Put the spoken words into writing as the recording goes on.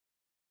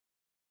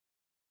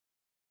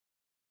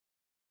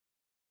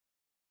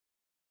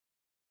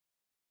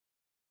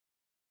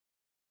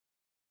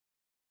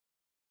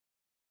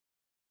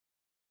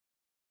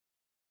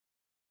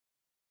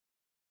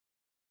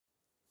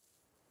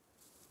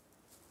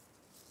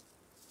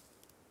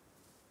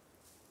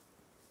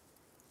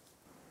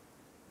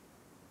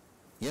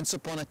Once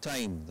upon a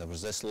time there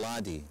was this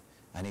laddie,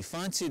 and he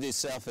fancied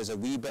himself as a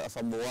wee bit of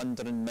a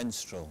wandering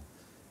minstrel.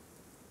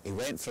 He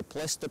went from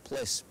place to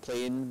place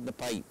playing the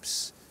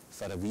pipes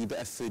for a wee bit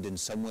of food and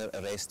somewhere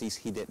to rest his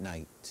head at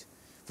night,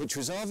 which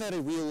was all very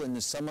well in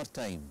the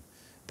summertime,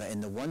 but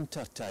in the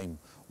winter time,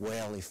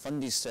 well, he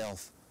found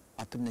himself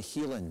up in the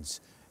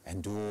highlands,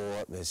 and oh,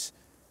 it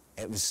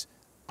was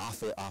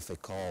awfully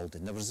cold.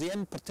 And there was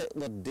one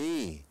particular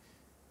day,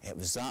 it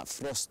was that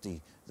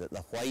frosty that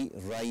the white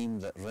rime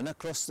that ran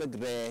across the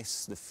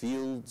grass, the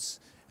fields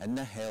and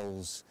the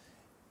hills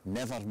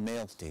never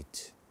melted.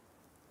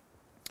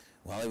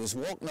 Well, he was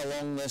walking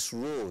along this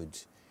road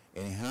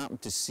and he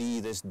happened to see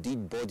this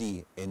dead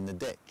body in the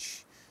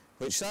ditch,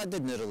 which that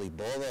didn't really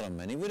bother him,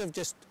 and he would have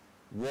just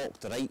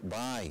walked right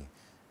by.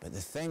 But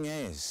the thing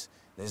is,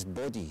 this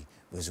body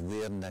was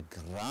wearing the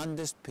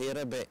grandest pair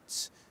of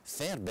bits,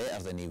 fair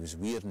better than he was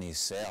wearing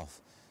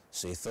himself.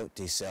 So he thought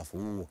to himself,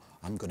 oh,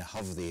 I'm going to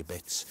have the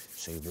bits.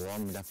 So he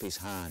warmed up his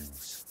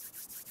hands.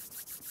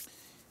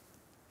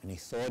 And he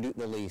thawed out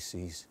the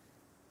laces,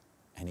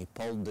 and he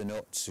pulled the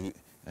knots out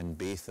and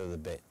both of the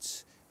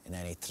bits. And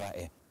then he tried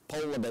to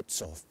pull the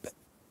bits off, but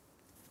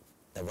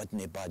they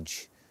wouldn't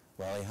budge.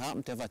 Well, he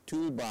happened to have a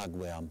tool bag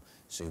with him,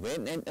 so he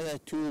went into the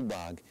tool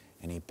bag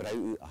and he brought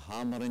out a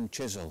hammer and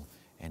chisel,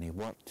 and he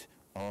worked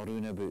all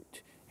round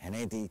about. And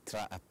then he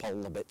tried to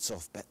pull the bits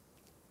off, but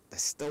they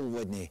still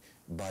wouldn't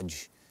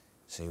budge.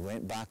 So he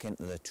went back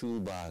into the tool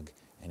bag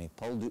and he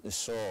pulled out the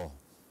saw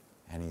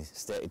and he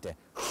started to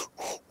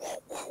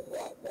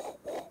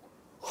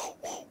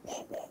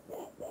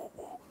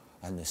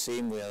and the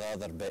same with the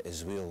other bit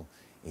as well.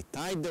 He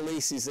tied the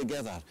laces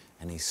together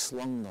and he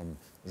slung them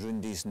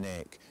round his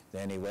neck.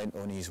 Then he went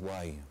on his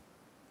way.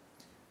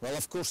 Well,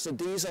 of course, the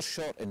days are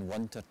short in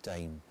winter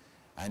time,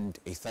 and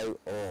he thought,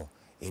 oh,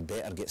 he'd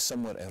better get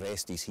somewhere to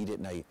rest his head at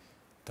night,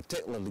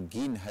 particularly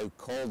given how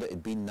cold it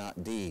had been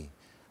that day.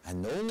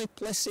 And the only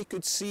place he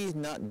could see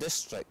in that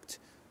district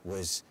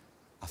was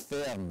a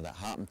farm that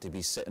happened to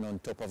be sitting on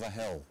top of a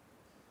hill.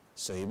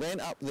 So he went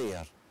up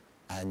there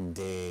and,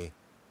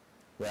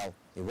 well,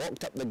 he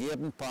walked up the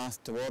garden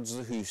path towards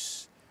the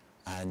house,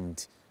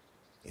 and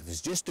he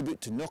was just about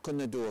to knock on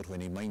the door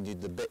when he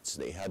minded the bits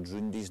that he had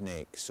round his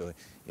neck. So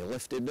he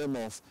lifted them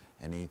off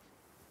and he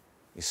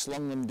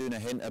slung them down a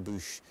hint of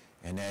bush,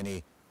 and then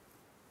he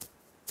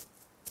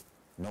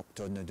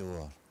knocked on the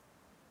door.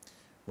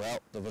 Well,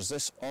 there was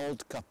this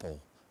old couple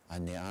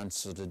and they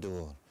answered the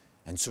door,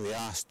 and so he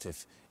asked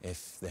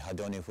if they had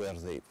anywhere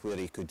where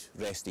he could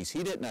rest his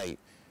head at night,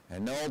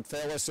 and the old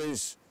fella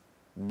says,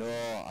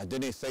 no, I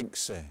didn't think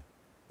so.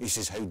 He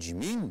says, how do you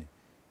mean?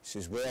 He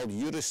says, well,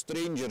 you're a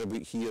stranger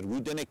about here,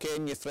 we didn't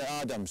ken you frae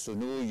Adam, so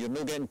no, you're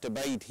not getting to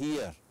bide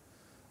here.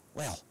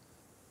 Well,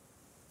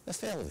 the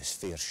fella was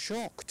fair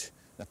shocked.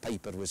 The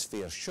piper was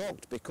fair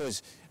shocked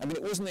because, I mean,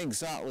 it wasn't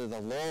exactly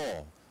the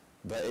law,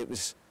 but it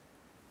was,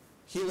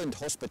 highland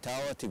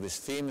hospitality was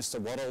famous the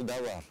world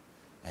over.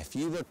 If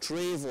you were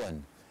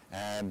travelling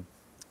and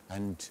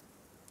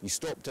you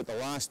stopped at the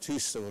last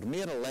house, they were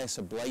more or less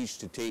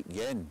obliged to take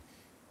you in.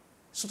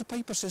 So the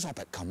piper says, oh,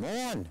 but come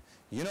on,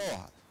 you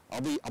know,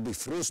 I'll be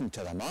frozen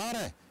to the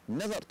marrow,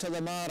 never to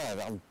the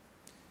marrow.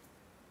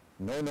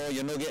 No,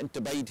 you're not getting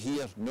to bide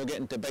here, not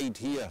getting to bide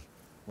here.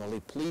 Well, he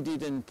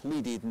pleaded,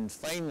 and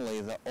finally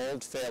the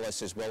old fella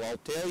says, well, I'll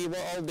tell you what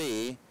I'll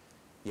do.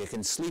 You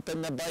can sleep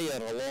in the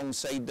byre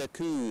alongside the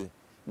coo.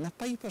 And the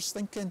piper's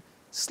thinking,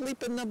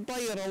 sleep in the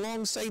byre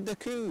alongside the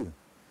coo.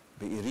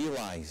 But he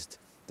realised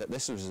that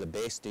this was the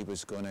best he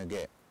was going to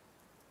get.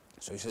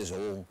 So he says,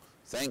 oh,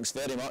 thanks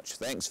very much,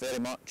 thanks very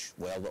much.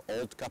 Well, the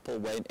old couple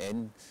went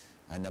in,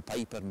 and the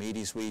piper made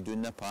his way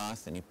down the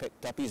path, and he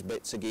picked up his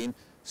bits again,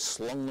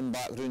 slung them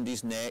back round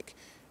his neck,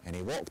 and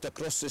he walked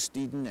across the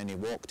steading, and he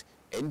walked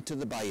into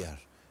the byre.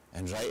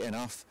 And right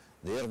enough,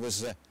 there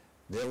was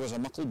a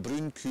muckle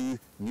brown coo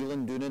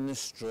kneeling down in the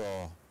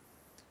straw.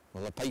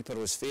 Well, the piper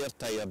was fair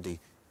tired. He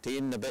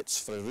ta'en the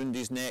bits frae round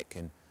his neck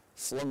and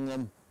flung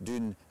them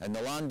down, and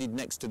they landed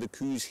next to the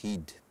coo's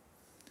head.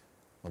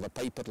 Well, the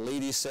piper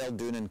laid himself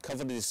down and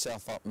covered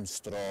himself up in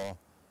straw,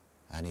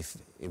 and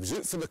he was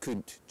out for the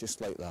coont,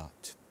 just like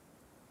that.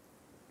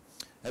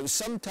 It was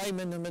sometime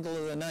in the middle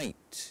of the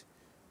night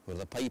where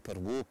the piper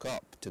woke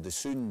up to the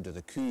sound of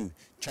the coo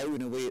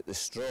chowing away at the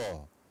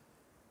straw,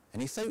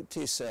 and he thought to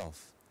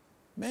himself,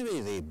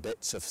 maybe the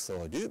bits have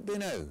thawed out by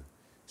now.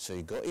 So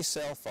he got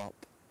himself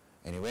up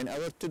and he went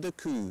over to the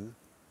coo,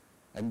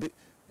 and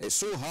it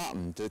so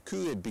happened the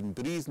coo had been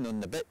breathing on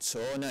the bits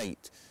all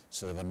night,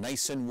 so they were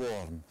nice and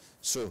warm.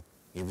 So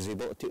he was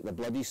able to take the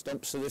bloody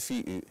stumps of the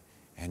feet out,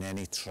 and then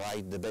he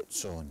tried the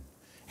bits on.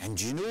 And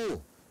you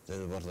know, they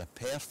were the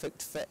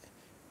perfect fit,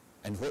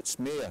 and what's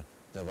more,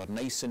 they were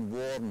nice and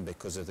warm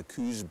because of the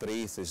coo's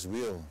breath as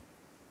well.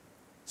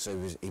 So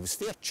he was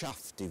fair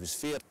chuffed, he was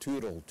fair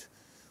toorled.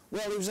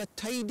 Well, he was a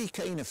tidy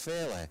kind of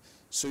fella,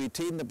 so he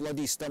ta'en the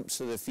bloody stumps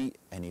of the feet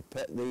and he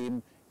put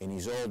them in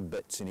his old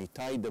bits and he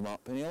tied them up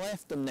and he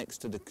left them next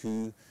to the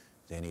coo.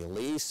 Then he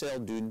lay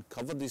himself down,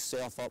 covered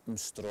himself up in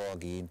straw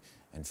again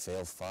and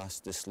fell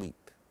fast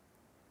asleep.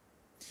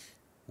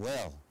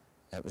 Well,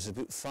 it was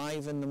about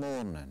 5 in the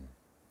morning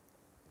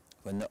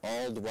when the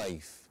old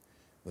wife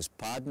was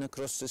padding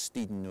across the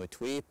steading with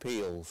 2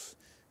 pails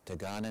to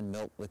go and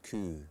milk the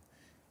coo,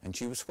 and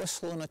she was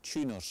whistling a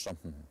tune or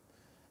something,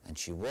 and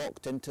she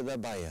walked into the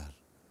byre.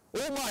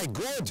 "Oh my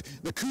God,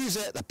 the coo's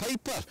at the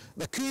piper,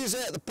 the coo's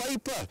at the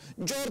piper,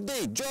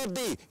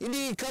 Geordie, you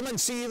need to come and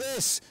see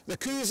this, the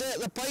coo's at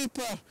the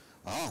piper."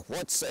 "Oh,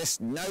 what's this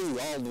now,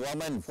 old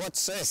woman,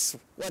 what's this,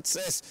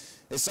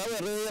 it's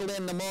our early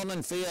in the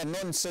morning fair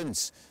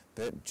nonsense."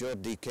 But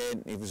Geordie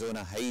Kent, he was on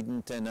a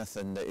hiding to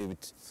nothing, that he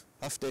would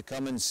have to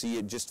come and see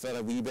it just for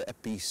a wee bit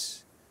of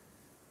peace.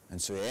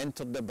 And so he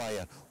entered the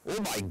byre.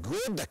 "Oh my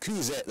God, the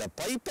coo's at the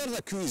piper,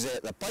 the coo's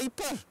at the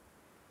piper."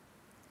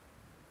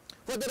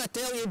 "What did I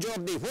tell you,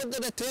 Geordie? What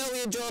did I tell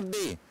you,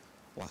 Geordie?"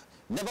 "Well,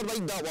 never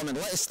mind that, woman,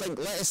 let us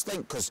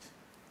think, because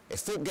if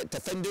folk get to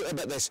find out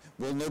about this,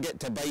 we'll no get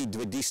to bide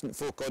with decent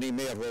folk any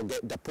more, we'll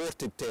get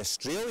deported to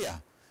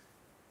Australia,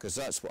 because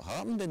that's what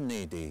happened in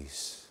they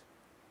days."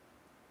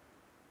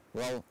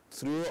 Well,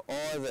 through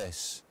all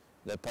this,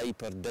 the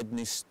piper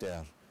didn't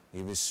stir.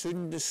 He was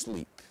soon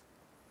asleep.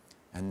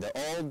 And the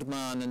old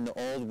man and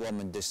the old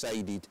woman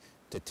decided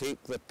to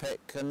take the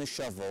pick and the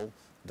shovel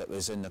that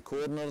was in the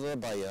corner of the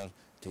byre,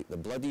 take the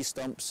bloody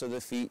stumps of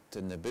the feet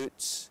and the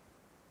boots,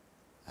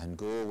 and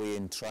go away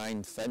and try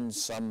and find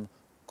some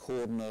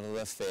corner of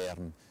the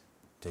farm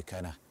to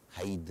kind of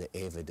hide the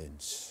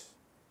evidence.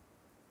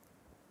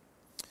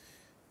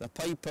 The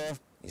piper,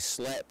 he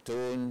slept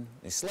on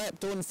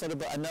for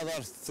about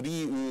another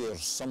 3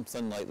 hours,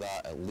 something like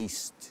that at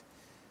least.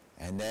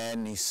 And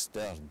then he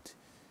stirred,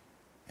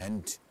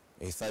 and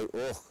he thought,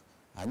 "Oh,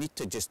 I need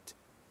to just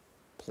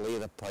play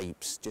the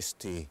pipes just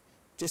to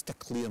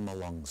clear my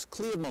lungs.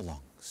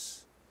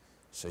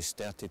 So he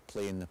started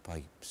playing the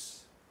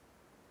pipes.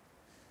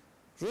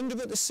 Round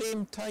about the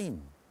same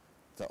time,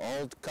 the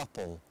old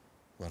couple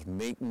were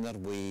making their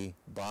way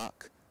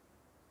back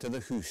to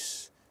the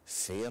house,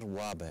 fair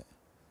wabbit.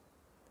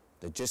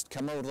 They'd just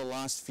come over the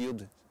last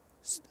field,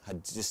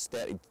 had just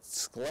started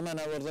skimming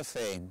over the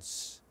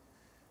fence,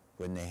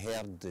 when they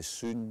heard the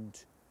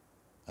sound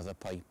of the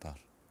piper,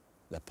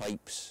 the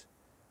pipes.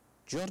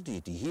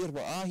 "Geordie, do you hear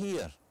what I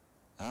hear?"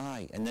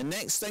 Aye, and the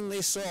next thing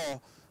they saw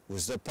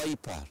was the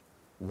piper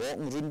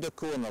walking round the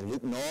corner,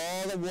 looking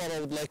all the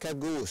world like a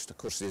ghost. Of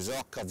course, he's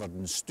all covered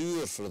in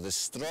stour for the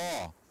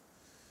straw.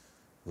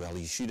 Well,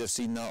 you should have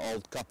seen that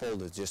old couple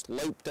that just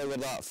leapt over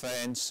that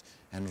fence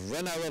and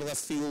ran over the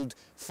field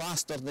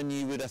faster than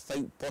you would have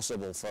thought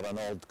possible for an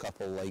old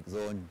couple like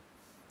thon.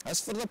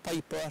 As for the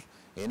piper,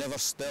 he never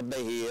stirred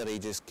a hair, he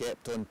just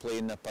kept on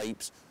playing the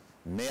pipes,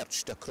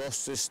 marched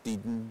across the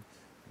steading,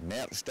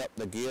 marched up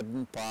the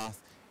garden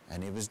path,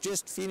 and he was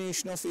just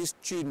finishing off his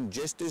tune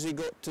just as he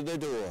got to the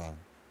door.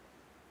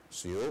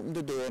 So he opened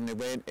the door and he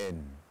went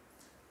in.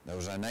 There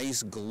was a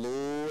nice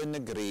glow in the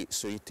grate,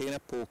 so he taken a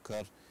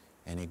poker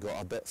and he got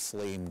a bit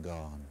flame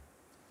going.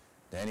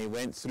 Then he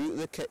went through to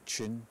the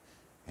kitchen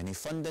and he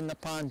found in the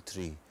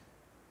pantry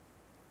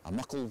a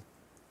muckle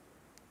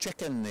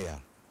chicken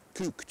there,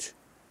 cooked.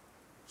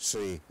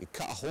 So he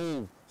cut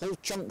whole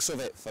chunks of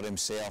it for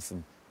himself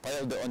and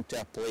piled it onto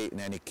a plate, and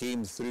then he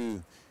came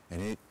through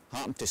and he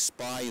happened to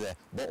spy the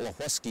bottle of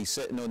whisky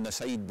sitting on the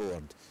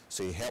sideboard,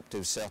 so he helped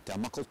himself to a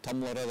muckle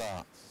tumbler of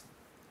that.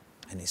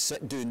 And he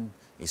sat down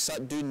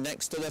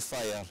next to the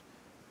fire,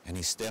 and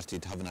he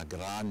started having a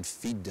grand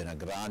feed and a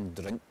grand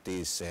drink to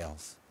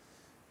himself.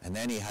 And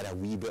then he had a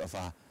wee bit of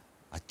a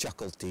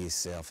chuckle to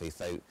himself. He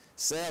thought,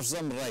 serves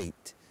them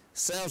right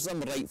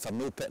for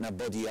no putting a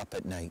body up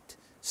at night.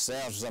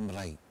 Serves them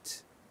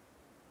right.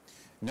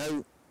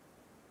 Now,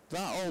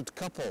 that old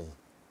couple,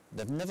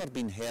 they've never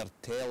been heard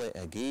tell it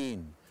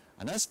again.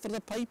 And as for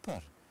the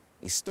piper,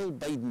 he's still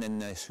biding in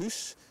this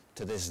house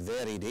to this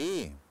very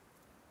day.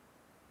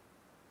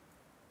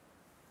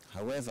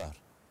 However,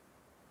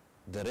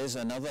 there is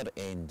another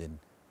ending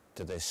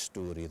to this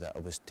story that I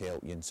was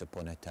telling you once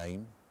upon a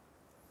time.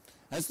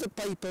 As the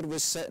piper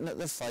was sitting at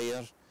the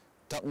fire,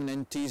 tucking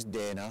into his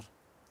dinner,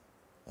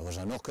 there was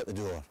a knock at the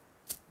door.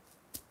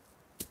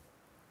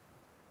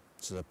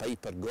 So the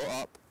piper got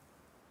up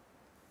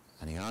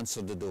and he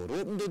answered the door,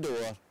 opened the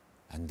door,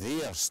 and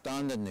there,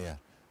 standing there,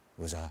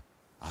 was a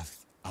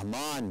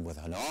man with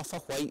an awful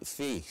white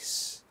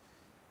face,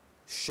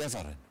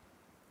 shivering.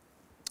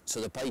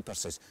 So the piper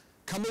says,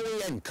 come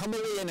away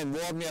in and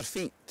warm your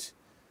feet.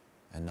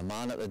 And the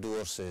man at the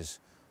door says,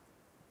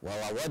 well,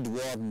 I would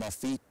warm my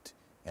feet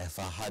if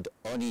I had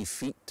any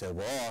feet to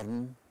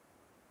warm.